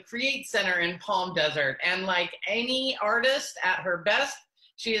from the Create Center in Palm Desert. And like any artist at her best,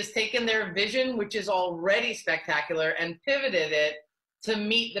 she has taken their vision, which is already spectacular, and pivoted it to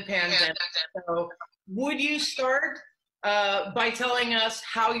meet the pandemic. So would you start by telling us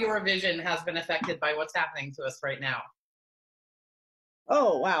how your vision has been affected by what's happening to us right now?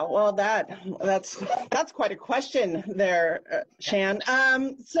 Oh, wow. Well, that's quite a question there, Shan.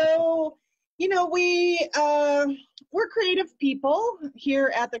 So, we're creative people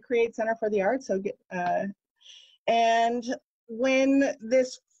here at the Create Center for the Arts. And when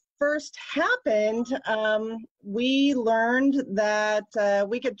this first happened, we learned that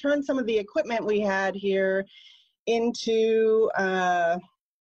we could turn some of the equipment we had here into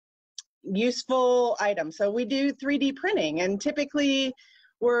useful items. So we do 3D printing, and typically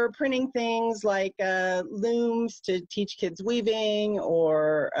we're printing things like looms to teach kids weaving,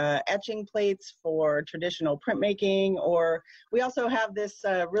 or etching plates for traditional printmaking, or we also have this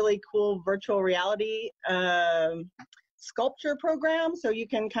really cool virtual reality sculpture program, so you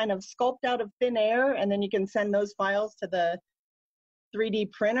can kind of sculpt out of thin air, and then you can send those files to the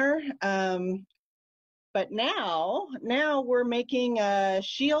 3D printer. But now we're making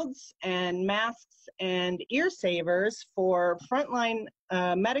shields and masks and ear savers for frontline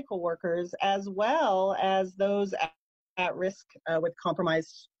medical workers, as well as those at risk with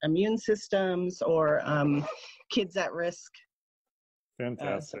compromised immune systems, or kids at risk.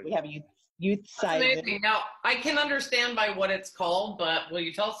 Fantastic. So we have youth side. Amazing. Now, I can understand by what it's called, but will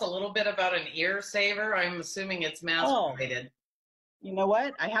you tell us a little bit about an ear saver? I'm assuming it's mask related. You know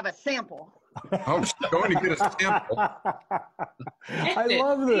what? I have a sample. Oh, she's going to get a sample. I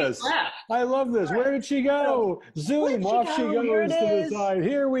love this. I love this. Where did she go? Zoom, off she goes to the side.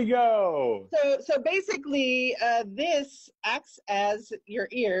 Here we go. So basically, this acts as your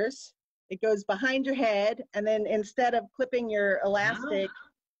ears. It goes behind your head, and then instead of clipping your elastic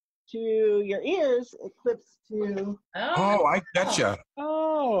to your ears, it clips to... Oh, I getcha.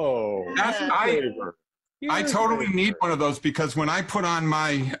 Oh. I totally need one of those, because when I put on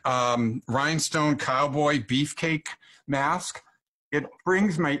my rhinestone cowboy beefcake mask, it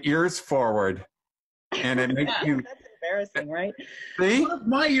brings my ears forward, and it makes you... That's embarrassing, right? See?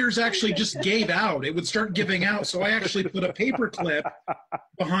 My ears actually just gave out. It would start giving out, so I actually put a paper clip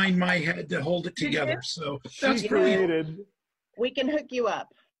behind my head to hold it together. So that's great. We can hook you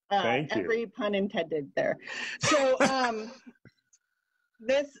up. Thank you. Every pun intended there. So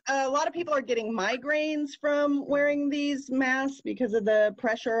a lot of people are getting migraines from wearing these masks because of the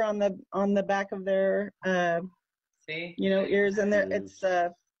pressure on the back of their ears, and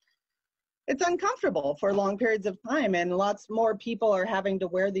it's uncomfortable for long periods of time, and lots more people are having to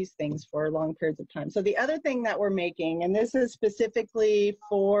wear these things for long periods of time. So the other thing that we're making, and this is specifically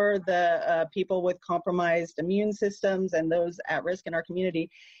for the people with compromised immune systems and those at risk in our community,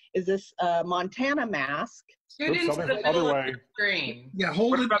 is this Montana mask. Shoot into the middle of the screen. Yeah,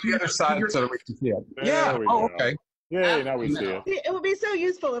 hold it about the other side so that we can see it. There we go. Okay. Yay, now we see it. It would be so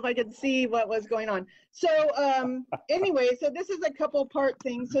useful if I could see what was going on. So anyway, so this is a couple part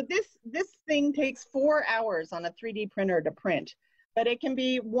thing. So this thing takes 4 hours on a 3D printer to print, but it can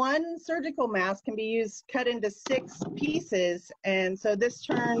be one surgical mask can be cut into 6 pieces. And so this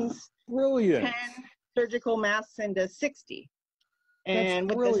turns 10 surgical masks into 60. And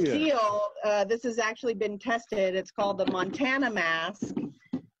with the seal, this has actually been tested. It's called the Montana mask.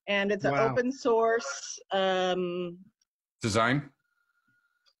 And it's an open source design.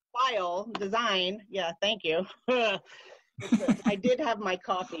 Yeah, thank you. I did have my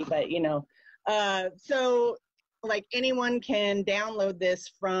coffee, but so like anyone can download this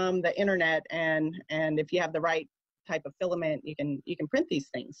from the internet, and if you have the right type of filament, you can print these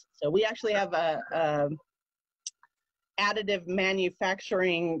things. So we actually have a additive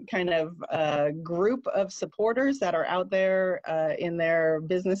manufacturing kind of group of supporters that are out there in their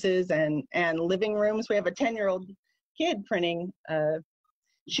businesses and living rooms. We have a 10-year-old kid printing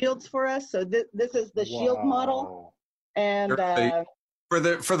shields for us. So this is the shield model. And for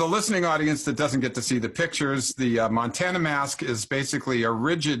the listening audience that doesn't get to see the pictures, the Montana mask is basically a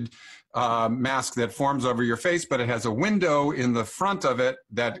rigid mask that forms over your face, but it has a window in the front of it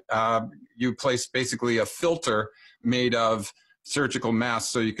that you place basically a filter made of surgical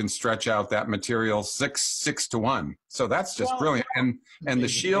masks so you can stretch out that material 6 to 1. So that's just brilliant. And the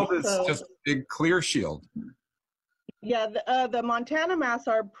shield is just a big clear shield. Yeah, the Montana masks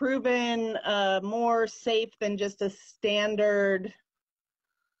are proven more safe than just a standard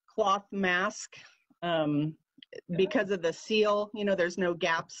cloth mask because of the seal. There's no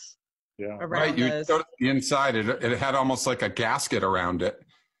gaps. Yeah. Right, you showed the inside. It had almost like a gasket around it.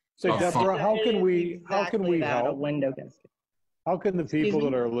 So Deborah, how can we help? A window gasket. How can the people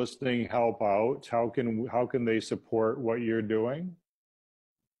that are listening help out? How can they support what you're doing?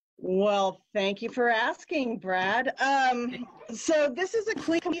 Well, thank you for asking, Brad. So this is a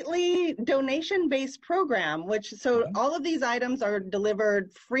completely donation-based program, so all of these items are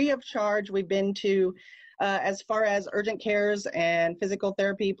delivered free of charge. We've been to as far as urgent cares and physical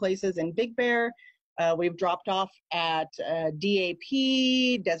therapy places in Big Bear. We've dropped off at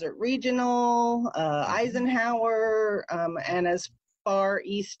DAP, Desert Regional, Eisenhower, and as far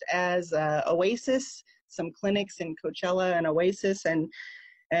east as Oasis, some clinics in Coachella and Oasis. And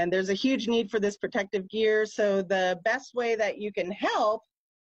there's a huge need for this protective gear. So the best way that you can help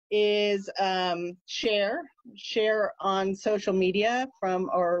is share on social media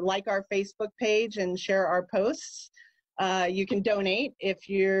or like our Facebook page and share our posts. You can donate if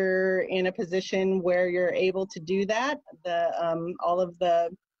you're in a position where you're able to do that. All of the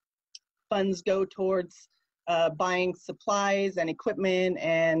funds go towards buying supplies and equipment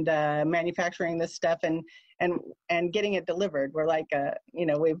and manufacturing this stuff and getting it delivered. We're like,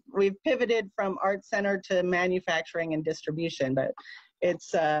 we've pivoted from art center to manufacturing and distribution, but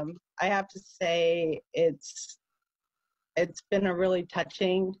it's I have to say it's been a really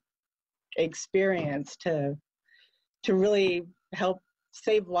touching experience to really help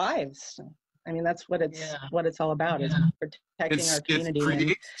save lives. I mean, that's what it's all about, is protecting our community. It's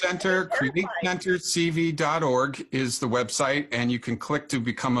Create Center, createcentercv.org is the website, and you can click to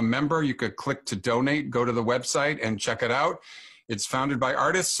become a member. You could click to donate, go to the website and check it out. It's founded by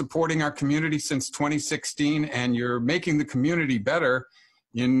artists supporting our community since 2016, and you're making the community better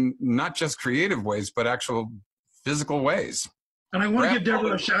in not just creative ways, but actual physical ways. And I want to give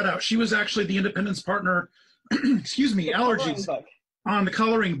Deborah a shout out. She was actually the Independence partner, excuse me, allergies on the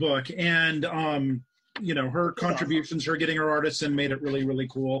coloring book. And, her contributions, her getting her artists in made it really, really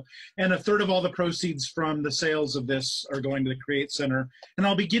cool. And a third of all the proceeds from the sales of this are going to the Create Center. And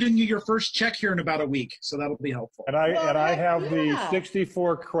I'll be getting you your first check here in about a week. So that'll be helpful. And I have the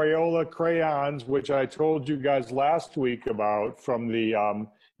 64 Crayola crayons, which I told you guys last week about, from the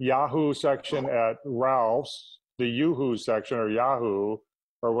Yahoo section at Ralph's, the Yoo-hoo section, or Yahoo,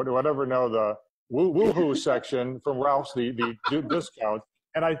 or whatever, the Woohoo section from Ralph's, the discount.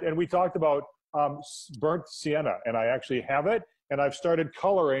 And we talked about burnt sienna, and I actually have it, and I've started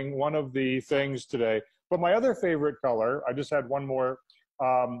coloring one of the things today. But my other favorite color, I just had one more,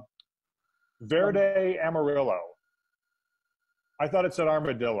 Verde Amarillo. I thought it said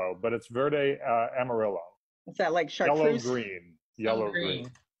armadillo, but it's Verde Amarillo. Is that like chartreuse? Yellow green.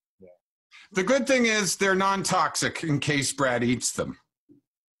 Yeah. The good thing is they're non-toxic in case Brad eats them.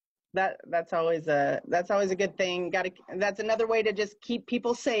 That's always a good thing. That's another way to just keep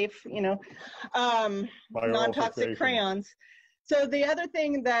people safe, non-toxic crayons. So the other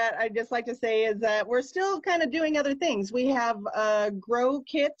thing that I'd just like to say is that we're still kind of doing other things. We have grow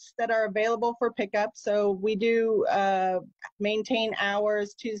kits that are available for pickup. So we do maintain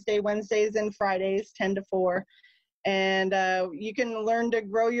hours Tuesday, Wednesdays, and Fridays, 10 to 4. And you can learn to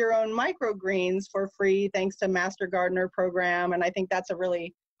grow your own microgreens for free thanks to Master Gardener program. And I think that's a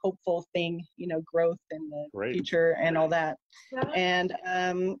really hopeful thing, you know, growth in the future and all that. And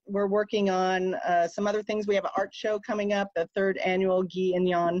we're working on some other things. We have an art show coming up, the 3rd annual Guy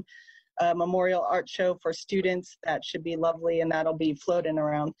Ignon Memorial Art Show for students. That should be lovely, and that'll be floating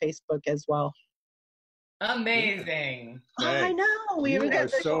around Facebook as well. Amazing. Oh, I know. We are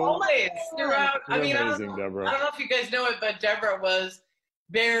so always throughout. I mean, amazing, Deborah. I don't know if you guys know it, but Deborah was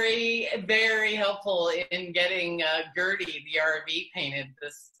very, very helpful in getting Gertie, the RV, painted.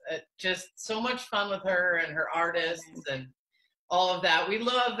 This just so much fun with her and her artists and all of that. We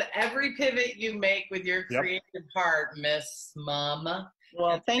love every pivot you make with your creative heart, Miss Mama.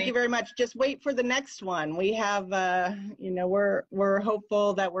 Well, thank you very much. Just wait for the next one. We have, you know, we're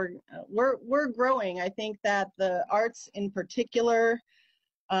hopeful that we're growing. I think that the arts in particular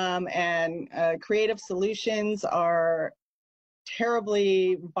and creative solutions are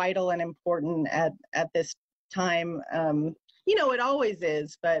terribly vital and important at this time. You know, it always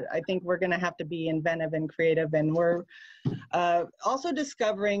is, but I think we're going to have to be inventive and creative. And we're also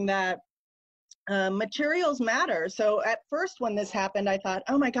discovering that materials matter. So at first when this happened, I thought,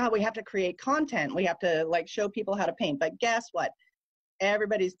 oh my God, we have to create content. We have to like show people how to paint. But guess what?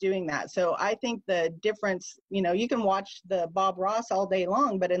 Everybody's doing that. So I think the difference, you know, you can watch the Bob Ross all day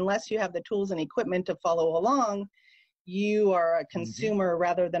long, but unless you have the tools and equipment to follow along, you are a consumer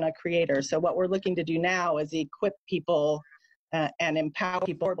rather than a creator. So what we're looking to do now is equip people and empower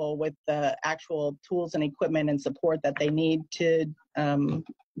people with the actual tools and equipment and support that they need to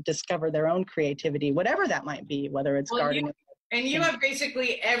discover their own creativity, whatever that might be, whether it's gardening. And you have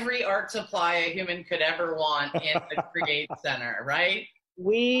basically every art supply a human could ever want in the Create Center, right?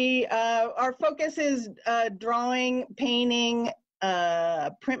 We, our focus is drawing, painting,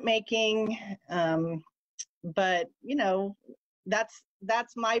 printmaking, but you know, that's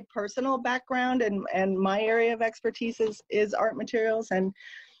my personal background, and my area of expertise is art materials, and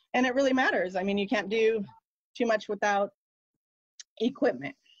it really matters. I mean, you can't do too much without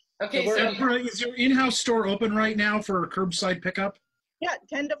equipment. Okay, so is your in-house store open right now for curbside pickup? Yeah,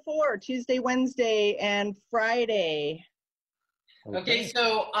 10 to 4, Tuesday, Wednesday, and Friday. Okay,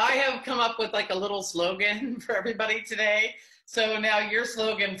 so I have come up with like a little slogan for everybody today. So now your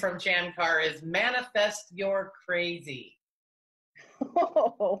slogan from Shankar is manifest your crazy.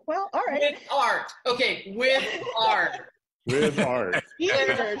 Oh, well, all right. With art. Okay, with art. With art.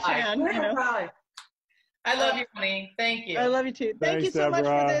 Easier, Shan, you know. I love you, honey. Thank you. I love you too. Thank you so much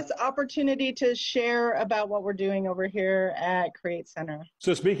for this opportunity to share about what we're doing over here at Create Center.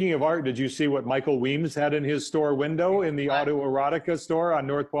 So speaking of art, did you see what Michael Weems had in his store window in the Autoerotica store on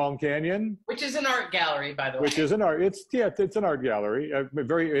North Palm Canyon? Which is an art gallery, by the way. Which is an art. It's an art gallery.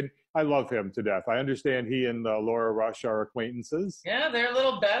 I love him to death. I understand he and Laura Rush are acquaintances. Yeah, they're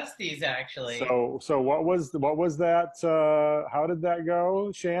little besties, actually. So what was that? How did that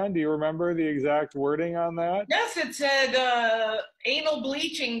go, Shan? Do you remember the exact wording on that? Yes, it said anal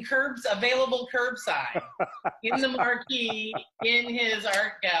bleaching available curbside in the marquee in his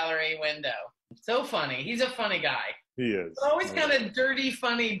art gallery window. So funny. He's a funny guy. He is. But always kind of dirty,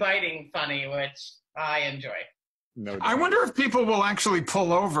 funny, biting funny, which I enjoy. No doubt. I wonder if people will actually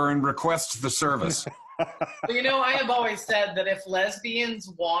pull over and request the service. Well, you know, I have always said that if lesbians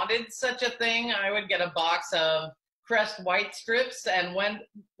wanted such a thing, I would get a box of Crest white strips and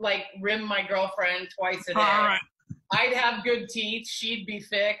rim my girlfriend twice a day. All right. I'd have good teeth. She'd be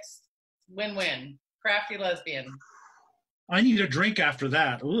fixed. Win-win. Crafty lesbian. I need a drink after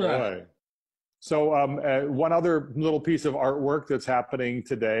that. Boy. So one other little piece of artwork that's happening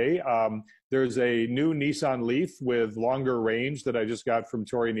today, there's a new Nissan Leaf with longer range that I just got from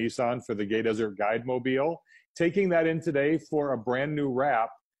Tory Nissan for the Gay Desert Guide Mobile. Taking that in today for a brand new wrap.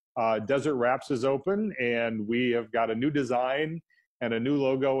 Desert Wraps is open, and we have got a new design and a new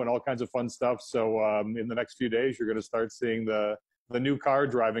logo and all kinds of fun stuff. So in the next few days, you're going to start seeing the new car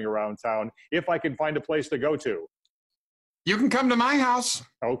driving around town, if I can find a place to go to. You can come to my house.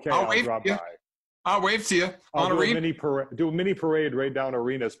 Okay, I'll drop by. I'll wave to you. I'll do a mini parade right down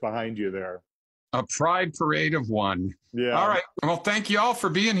Arenas behind you there. A pride parade of one. Yeah. All right. Well, thank you all for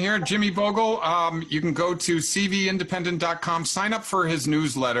being here. Jimmy Bogle, you can go to cvindependent.com, sign up for his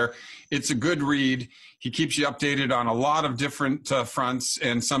newsletter, It's a good read. He keeps you updated on a lot of different fronts,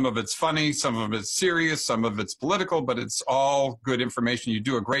 and some of it's funny, some of it's serious, some of it's political, but it's all good information. You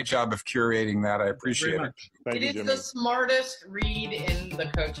do a great job of curating that. I appreciate it. It is the smartest read in the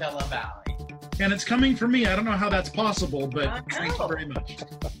Coachella Valley. And it's coming from me. I don't know how that's possible, but thank you very much.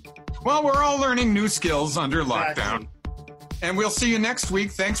 Well, we're all learning new skills under lockdown. And we'll see you next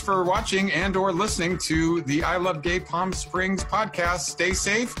week. Thanks for watching and or listening to the I Love Gay Palm Springs podcast. Stay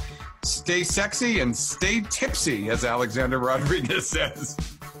safe, stay sexy, and stay tipsy, as Alexander Rodriguez says.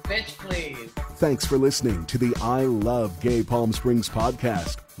 Bitch, please. Thanks for listening to the I Love Gay Palm Springs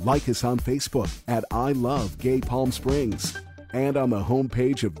podcast. Like us on Facebook at I Love Gay Palm Springs and on the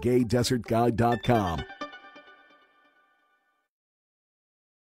homepage of GayDesertGuide.com.